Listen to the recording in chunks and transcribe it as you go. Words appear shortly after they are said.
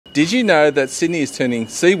Did you know that Sydney is turning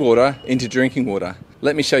seawater into drinking water?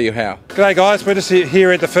 Let me show you how. G'day guys, we're just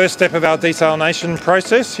here at the first step of our desalination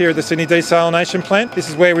process here at the Sydney Desalination Plant. This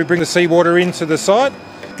is where we bring the seawater into the site.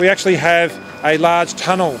 We actually have a large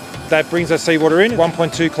tunnel that brings the seawater in,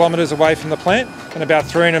 1.2 kilometres away from the plant and about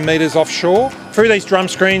 300 metres offshore. Through these drum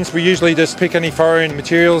screens, we usually just pick any foreign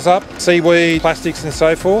materials up, seaweed, plastics and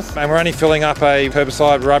so forth, and we're only filling up a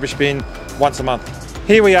herbicide rubbish bin once a month.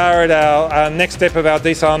 Here we are at our next step of our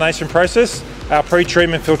desalination process, our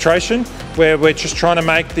pre-treatment filtration, where we're just trying to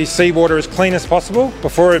make the seawater as clean as possible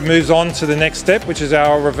before it moves on to the next step, which is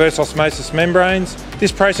our reverse osmosis membranes.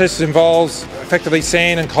 This process involves effectively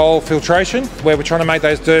sand and coal filtration, where we're trying to make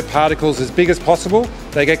those dirt particles as big as possible.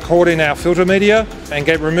 They get caught in our filter media and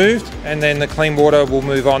get removed, and then the clean water will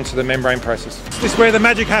move on to the membrane process. This is where the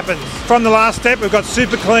magic happens. From the last step, we've got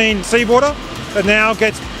super clean seawater that now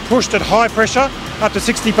gets pushed at high pressure up to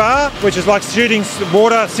 60 bar, which is like shooting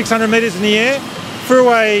water 600 metres in the air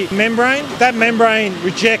through a membrane. That membrane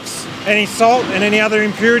rejects any salt and any other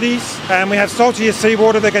impurities, and we have saltier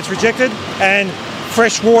seawater that gets rejected and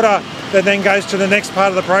fresh water that then goes to the next part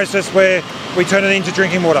of the process where we turn it into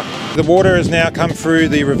drinking water. The water has now come through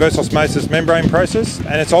the reverse osmosis membrane process,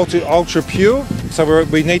 and it's ultra pure, so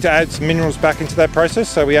we need to add some minerals back into that process.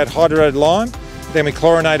 So we add hydroated lime, then we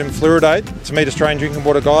chlorinate and fluoridate to meet Australian Drinking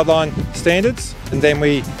Water Guideline standards, and then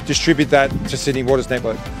we distribute that to Sydney Water's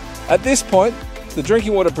network. At this point, the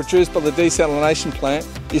drinking water produced by the desalination plant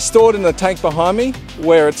is stored in the tank behind me,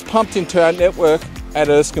 where it's pumped into our network at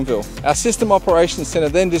Erskineville. Our system operations centre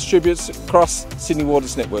then distributes across Sydney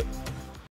Water's network.